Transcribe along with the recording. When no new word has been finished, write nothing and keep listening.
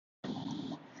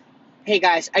Hey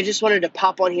guys, I just wanted to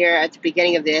pop on here at the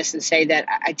beginning of this and say that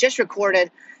I just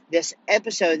recorded this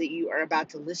episode that you are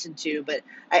about to listen to, but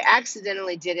I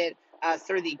accidentally did it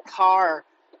through the car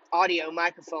audio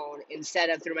microphone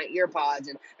instead of through my ear pods.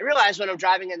 And I realized when I'm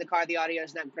driving in the car, the audio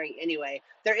is not great anyway.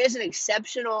 There is an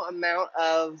exceptional amount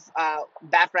of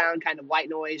background kind of white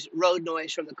noise, road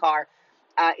noise from the car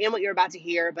in what you're about to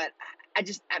hear, but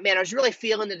man, I was really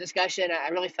feeling the discussion. I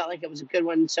really felt like it was a good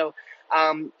one. So,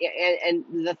 and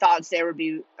the thoughts there would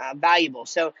be valuable.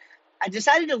 So I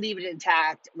decided to leave it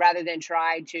intact rather than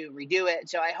try to redo it.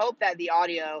 So I hope that the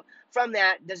audio from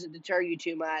that doesn't deter you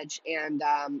too much. And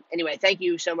anyway, thank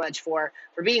you so much for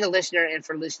being a listener and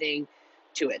for listening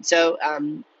to it. So I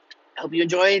hope you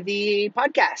enjoy the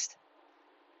podcast.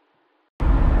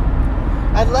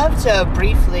 I'd love to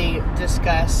briefly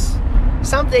discuss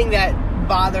something that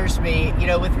bothers me,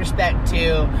 with respect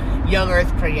to young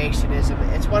earth creationism.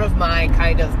 It's one of my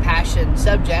kind of passion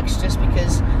subjects just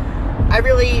because I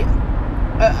really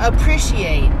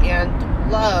appreciate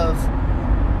and love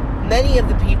many of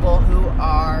the people who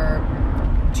are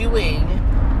doing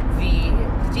the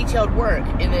detailed work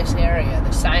in this area,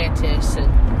 the scientists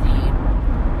and the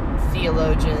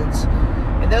theologians,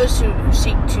 and those who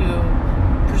seek to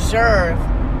preserve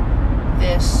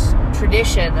this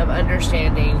tradition of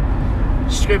understanding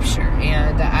Scripture.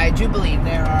 And I do believe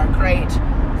there are great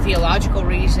theological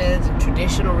reasons and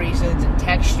traditional reasons and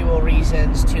textual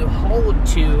reasons to hold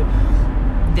to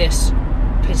this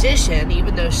position,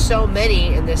 even though so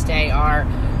many in this day are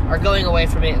going away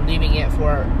from it and leaving it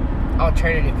for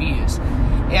alternative views.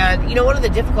 And one of the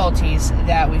difficulties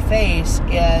that we face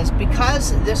is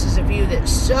because this is a view that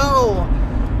so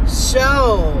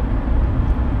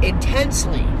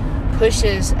intensely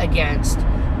pushes against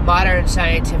modern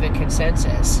scientific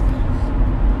consensus,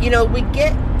 we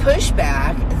get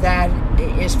pushback that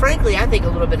is, frankly, I think, a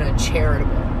little bit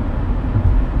uncharitable,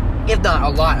 if not a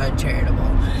lot uncharitable.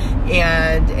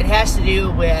 And it has to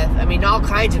do with, all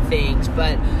kinds of things,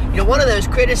 but, one of those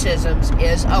criticisms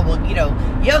is,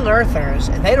 young earthers,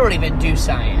 they don't even do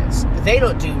science. They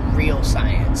don't do real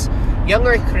science. Young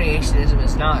earth creationism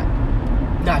is not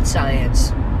science,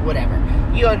 whatever.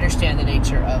 You understand the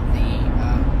nature of the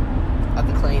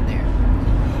claim there.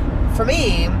 For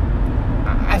me,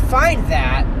 I find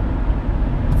that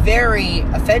very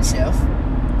offensive.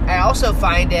 I also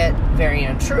find it very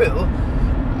untrue,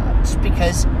 just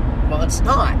because, it's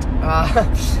not.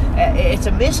 It's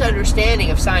a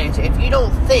misunderstanding of science. If you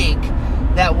don't think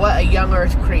that what a young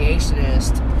earth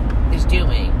creationist is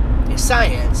doing is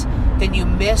science, then you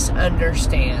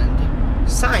misunderstand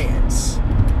science.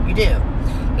 You do.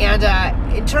 And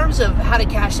in terms of how to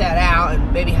cash that out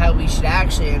and maybe how we should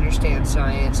actually understand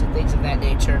science and things of that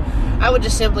nature, I would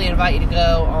just simply invite you to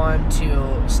go on to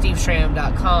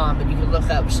steveschramm.com and you can look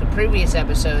up some previous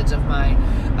episodes of my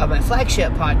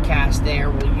flagship podcast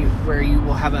there where you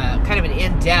will have a kind of an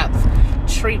in-depth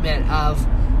treatment of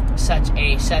such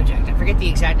a subject. I forget the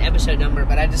exact episode number,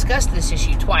 but I discussed this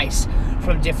issue twice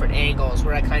from different angles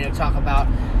where I kind of talk about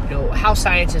how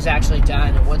science is actually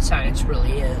done and what science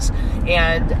really is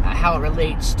and how it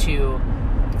relates to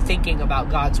thinking about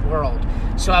God's world.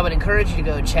 So I would encourage you to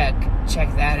go check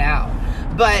that out.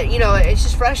 But it's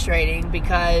just frustrating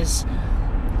because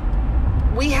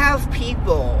we have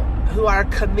people who are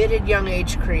committed young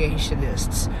age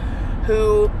creationists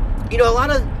who, a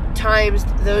lot of times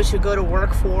those who go to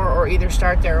work for or either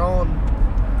start their own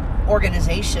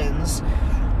organizations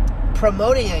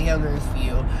promoting a young earth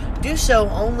view do so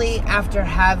only after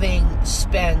having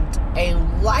spent a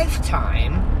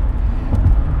lifetime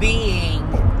being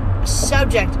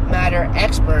subject matter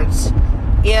experts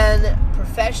in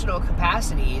professional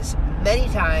capacities, many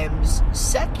times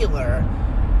secular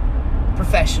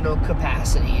professional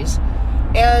capacities,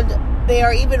 and they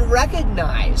are even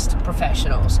recognized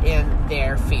professionals in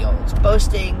their fields,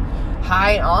 boasting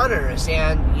high honors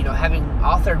and, having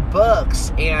authored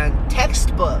books and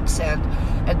textbooks and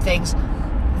things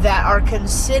that are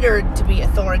considered to be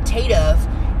authoritative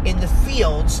in the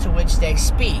fields to which they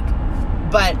speak.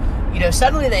 But,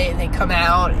 suddenly they come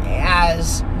out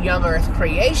as young earth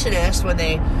creationists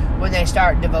when they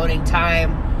start devoting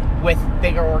time with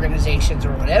bigger organizations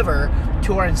or whatever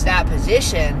towards that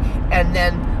position, and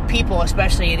then people,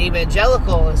 especially in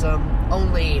evangelicalism,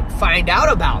 only find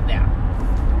out about them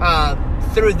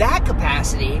through that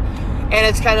capacity, and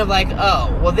it's kind of like,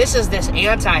 oh, well, this is this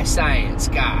anti-science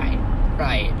guy,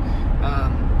 right?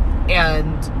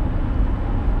 And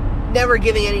never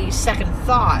giving any second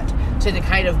thought to the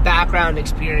kind of background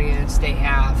experience they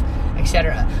have,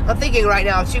 etc. I'm thinking right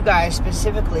now of two guys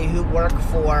specifically who work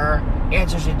for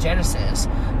Answers in Genesis,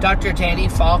 Dr. Danny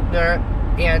Faulkner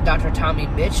and Dr. Tommy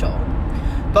Mitchell.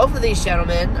 both of these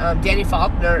gentlemen, Danny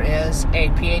Faulkner is a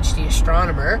PhD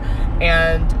astronomer,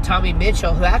 and Tommy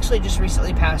Mitchell, who actually just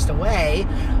recently passed away,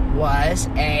 was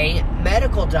a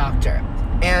medical doctor.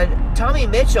 And Tommy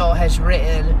Mitchell has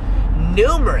written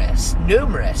numerous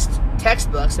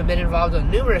textbooks and been involved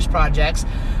in numerous projects,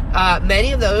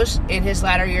 many of those in his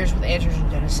latter years with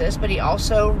Androgenesis, but he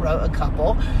also wrote a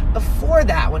couple before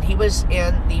that when he was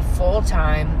in the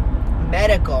full-time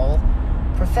medical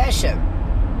profession.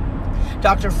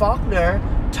 Dr. Faulkner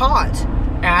taught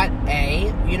at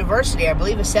a university, I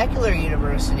believe a secular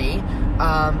university,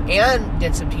 and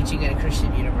did some teaching at a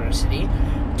Christian university,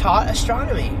 taught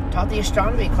the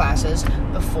astronomy classes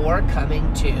before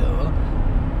coming to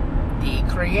the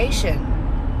creation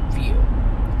view,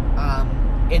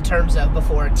 in terms of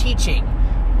before teaching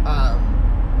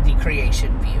the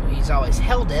creation view. He's always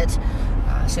held it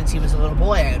since he was a little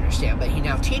boy, I understand, but he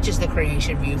now teaches the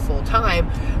creation view full-time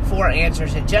for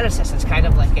Answers in Genesis. It's kind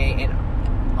of like an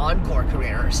encore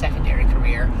career or secondary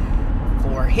career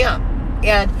for him.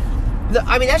 And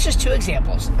that's just two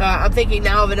examples. I'm thinking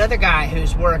now of another guy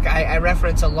whose work I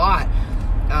reference a lot,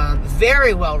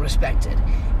 very well respected,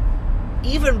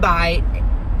 even by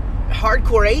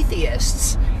hardcore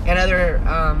atheists and other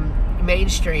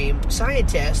mainstream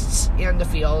scientists in the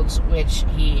fields which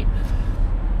he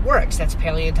works. That's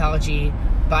paleontology,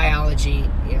 biology,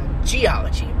 and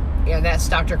geology. And that's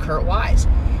Dr. Kurt Wise.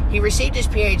 He received his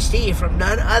PhD from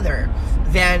none other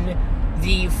than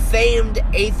the famed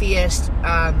atheist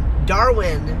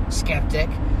Darwin skeptic,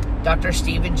 Dr.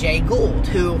 Stephen Jay Gould,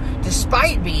 who,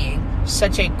 despite being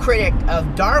such a critic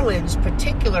of Darwin's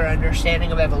particular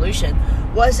understanding of evolution,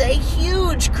 was a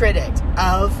huge critic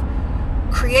of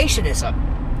creationism.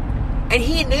 And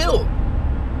he knew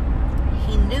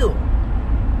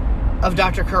of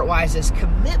Dr. Kurt Wise's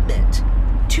commitment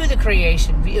to the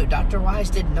creation view. Dr.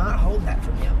 Wise did not hold that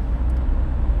from him.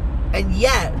 And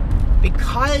yet,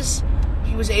 because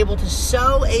he was able to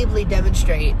so ably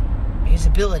demonstrate his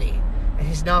ability and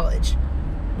his knowledge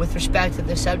with respect to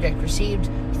the subject,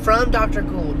 received from Dr.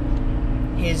 Gould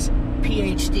his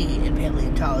PhD in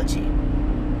paleontology.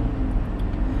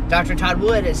 Dr. Todd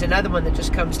Wood is another one that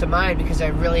just comes to mind because I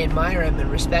really admire him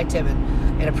and respect him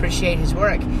and appreciate his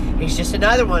work. He's just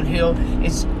another one who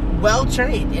is well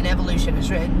trained in evolution,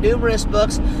 has written numerous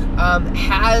books,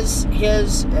 has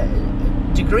his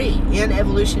degree in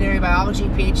evolutionary biology,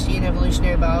 PhD in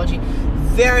evolutionary biology,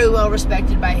 very well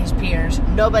respected by his peers.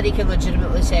 Nobody can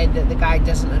legitimately say that the guy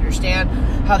doesn't understand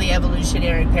how the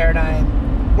evolutionary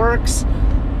paradigm works,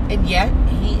 and yet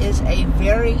he is a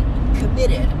very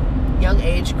committed young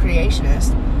age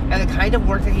creationist, and the kind of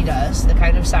work that he does, the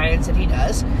kind of science that he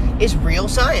does, is real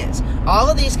science. All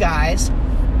of these guys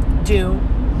do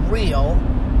real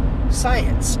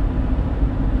science.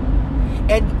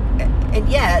 And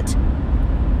yet,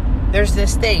 there's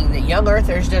this thing that young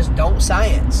earthers just don't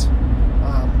science.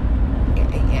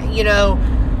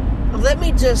 Let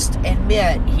me just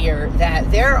admit here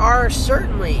that there are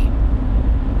certainly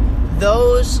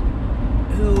those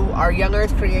who are young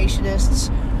earth creationists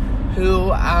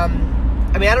who, I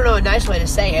don't know a nice way to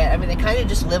say it. They kind of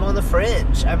just live on the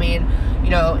fringe.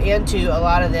 Into a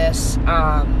lot of this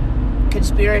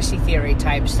conspiracy theory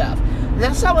type stuff. And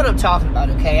that's not what I'm talking about,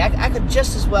 okay? I could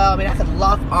just as well, I could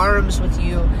lock arms with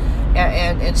you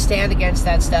and stand against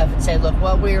that stuff and say, look,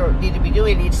 what we need to be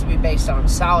doing needs to be based on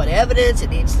solid evidence. It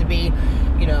needs to be,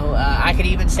 I could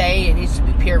even say it needs to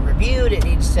be peer-reviewed. It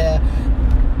needs to,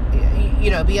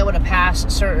 be able to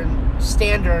pass certain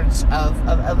standards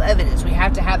of evidence. We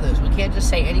have to have those. We can't just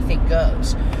say anything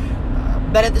goes.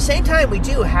 But at the same time, we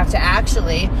do have to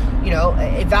actually,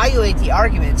 evaluate the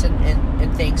arguments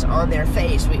and things on their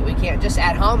face. We can't just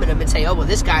ad hominem and say, oh, well,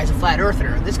 this guy's a flat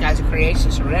earther, or this guy's a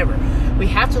creationist, or whatever. We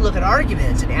have to look at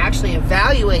arguments and actually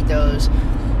evaluate those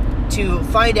to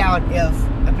find out if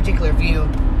a particular view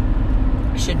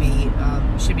should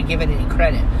be given any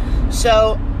credit.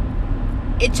 So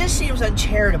it just seems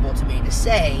uncharitable to me to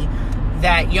say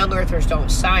that young earthers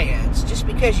don't science just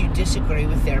because you disagree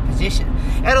with their position.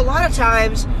 And a lot of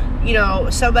times,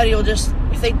 somebody will just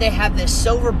think they have this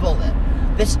silver bullet,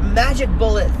 this magic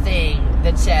bullet thing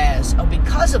that says, oh,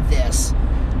 because of this,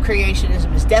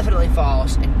 creationism is definitely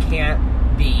false and can't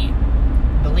be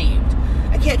believed.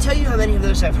 I can't tell you how many of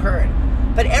those I've heard,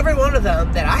 but every one of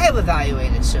them that I have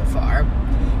evaluated so far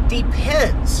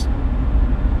depends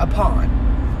upon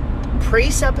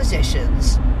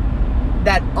presuppositions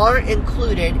that aren't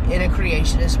included in a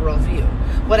creationist worldview.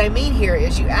 What I mean here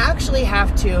is you actually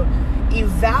have to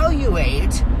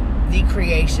evaluate the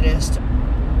creationist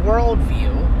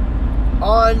worldview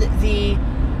on the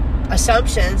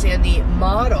assumptions and the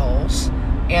models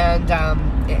and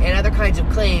other kinds of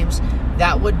claims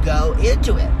that would go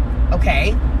into it.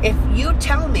 Okay, if you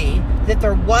tell me that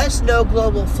there was no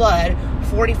global flood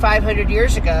 4,500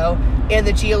 years ago in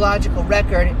the geological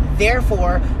record,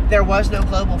 therefore there was no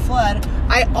global flood,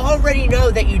 I already know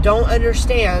that you don't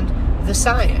understand the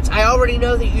science. I already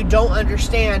know that you don't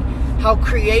understand how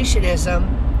creationism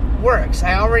works.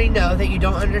 I already know that you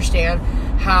don't understand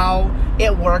how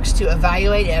it works to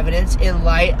evaluate evidence in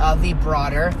light of the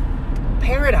broader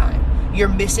paradigm. You're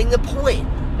missing the point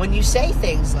when you say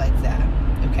things like that.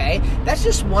 Okay, that's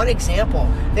just one example.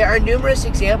 There are numerous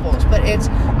examples, but it's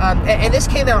and this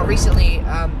came out recently.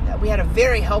 We had a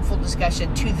very helpful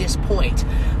discussion to this point.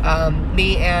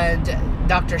 Me and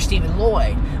Dr. Stephen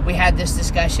Lloyd, we had this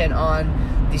discussion on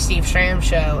the Steve Schramm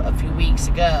show a few weeks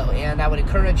ago, and I would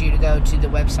encourage you to go to the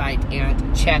website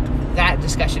and check that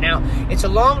discussion out. It's a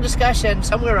long discussion,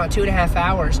 somewhere around 2.5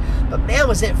 hours, but man,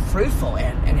 was it fruitful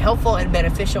and helpful and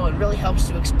beneficial, and really helps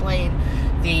to explain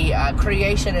the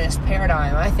creationist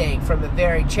paradigm, I think, from a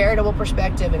very charitable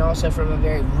perspective and also from a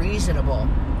very reasonable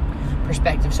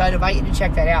perspective. So I'd invite you to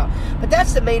check that out. But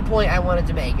that's the main point I wanted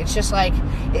to make. It's just like,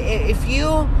 if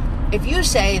you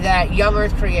say that young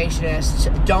earth creationists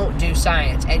don't do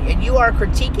science, and you are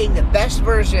critiquing the best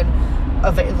version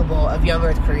available of young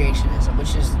earth creationism,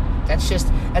 which is,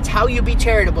 that's how you be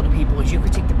charitable to people, is you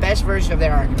critique the best version of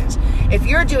their arguments. If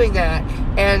you're doing that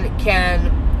and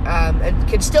can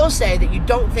still say that you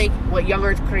don't think what young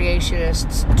earth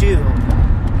creationists do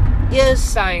is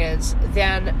science,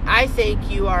 then I think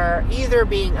you are either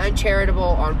being uncharitable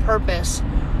on purpose,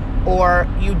 or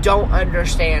you don't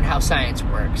understand how science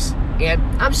works. And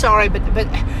I'm sorry, but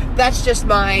that's just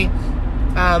my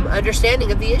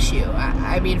understanding of the issue.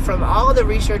 I mean, from all of the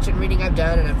research and reading I've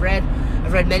done, and I've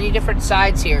read many different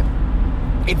sides here,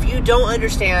 if you don't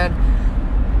understand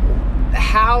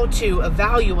how to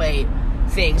evaluate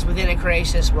things within a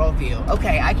creationist worldview,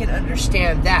 okay, I can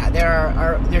understand that.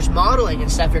 There's modeling and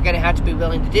stuff you're going to have to be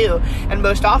willing to do, and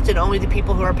most often only the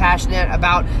people who are passionate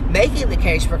about making the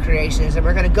case for creationism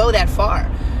are going to go that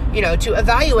far. To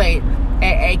evaluate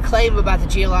a claim about the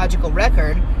geological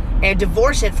record and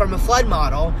divorce it from a flood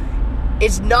model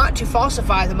is not to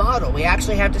falsify the model. We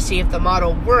actually have to see if the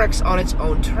model works on its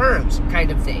own terms,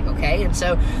 kind of thing, okay? And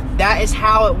so that is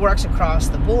how it works across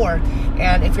the board.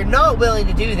 And if you're not willing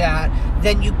to do that,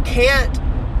 then you can't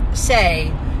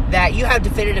say that you have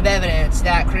definitive evidence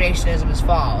that creationism is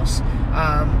false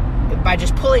by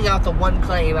just pulling out the one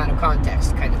claim out of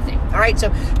context, kind of thing. All right, so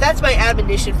that's my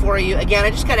admonition for you. Again, I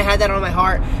just kind of had that on my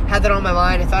heart, had that on my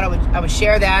mind. I thought I would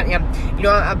share that. And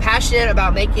I'm passionate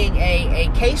about making a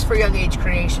case for young age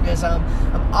creationism.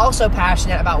 I'm also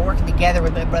passionate about working together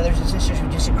with my brothers and sisters who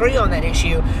disagree on that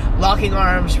issue, locking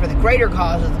arms for the greater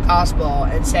cause of the gospel,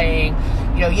 and saying,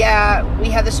 yeah, we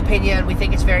have this opinion, we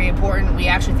think it's very important, we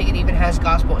actually think it even has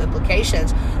gospel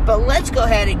implications, but let's go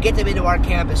ahead and get them into our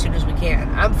camp as soon as we can.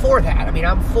 I'm for that. I mean,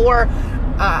 I'm for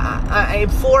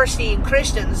seeing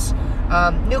Christians,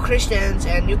 new Christians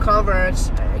and new converts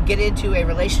get into a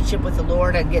relationship with the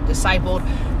Lord and get discipled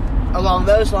along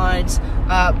those lines,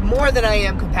 more than I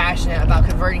am compassionate about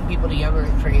converting people to young earth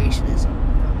creationism.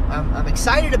 I'm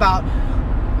excited about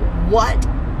what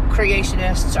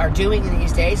creationists are doing in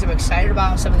these days. I'm excited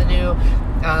about some of the new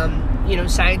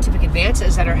scientific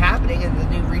advances that are happening and the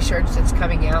new research that's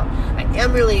coming out. I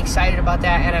am really excited about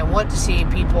that, and I want to see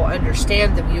people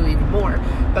understand the view even more.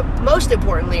 But most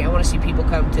importantly, I want to see people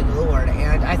come to the Lord.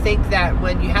 And I think that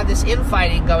when you have this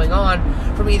infighting going on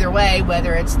from either way,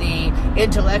 whether it's the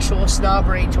intellectual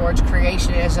snobbery towards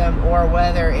creationism or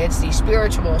whether it's the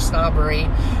spiritual snobbery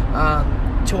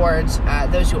towards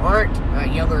those who aren't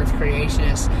young earth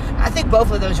creationists, I think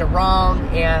both of those are wrong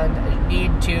and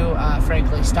need to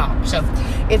frankly stop. So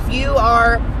if you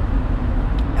are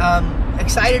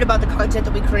excited about the content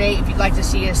that we create, if you'd like to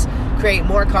see us create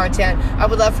more content, I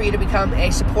would love for you to become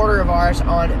a supporter of ours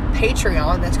on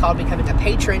Patreon. That's called becoming a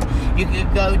patron. You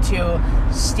can go to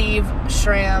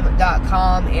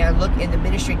steveschramm.com and look in the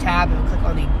ministry tab and click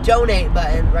on the donate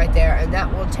button right there, and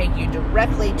that will take you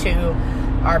directly to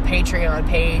our Patreon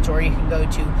page, or you can go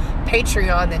to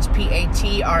Patreon, that's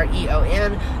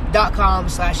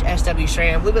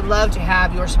patreon.com/SWSchramm. We would love to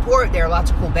have your support. There are lots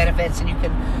of cool benefits, and you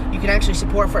can actually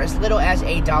support for as little as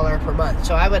 $1 per month.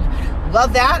 So I would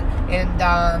love that, and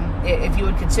if you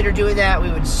would consider doing that, we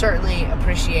would certainly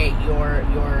appreciate your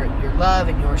love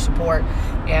and your support.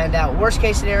 And worst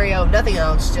case scenario, nothing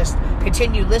else, just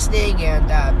continue listening and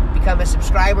become a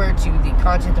subscriber to the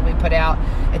content that we put out.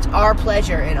 It's our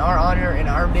pleasure and our honor and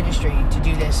our ministry to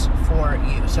do this for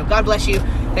you. So God bless you.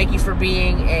 Thank you for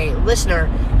being a listener,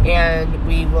 and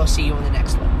we will see you on the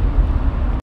next one.